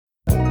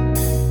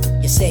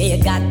say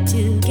you got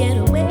to get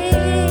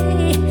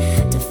away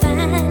to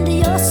find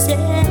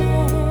yourself.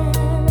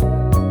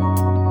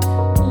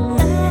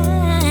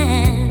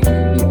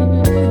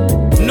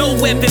 No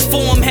weapon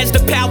form has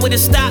the power to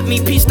stop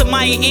me. Peace to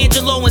Maya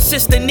Angelou and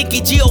sister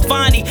Nikki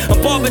Giovanni. I'm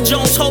Barbara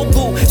Jones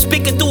Hogu,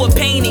 speaking through her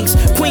paintings.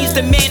 Queens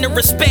demand of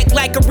respect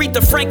like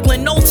Aretha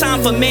Franklin. No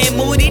time for Man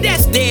Moody,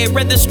 that's dead.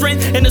 Rather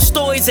strength in the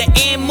stories of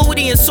Ann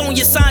Moody and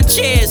Sonia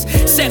Sanchez.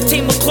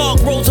 Septima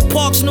Clark, Rosa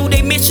Parks knew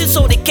their mission,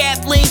 so did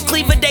Kathleen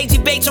Cleaver, Daisy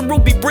Bates, and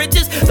Ruby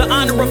Bridges. The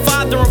honor of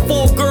father and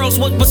 4 girls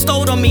was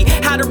bestowed on me.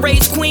 How to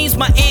raise queens,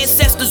 my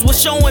ancestors were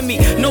showing me.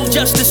 No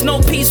justice,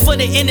 no peace for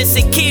the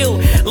innocent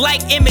killed.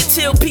 Like Emmett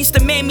Till, peace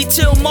to Mamie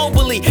Till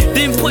Mobley.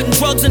 Then putting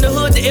drugs in the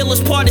hood, the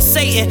illest part of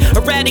Satan.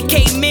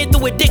 Eradicate men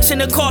through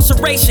addiction,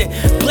 incarceration.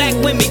 Black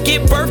women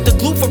give birth to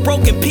glue for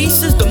broken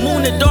pieces. The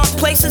moon and dark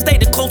places, they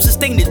the closest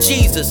thing to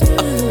Jesus.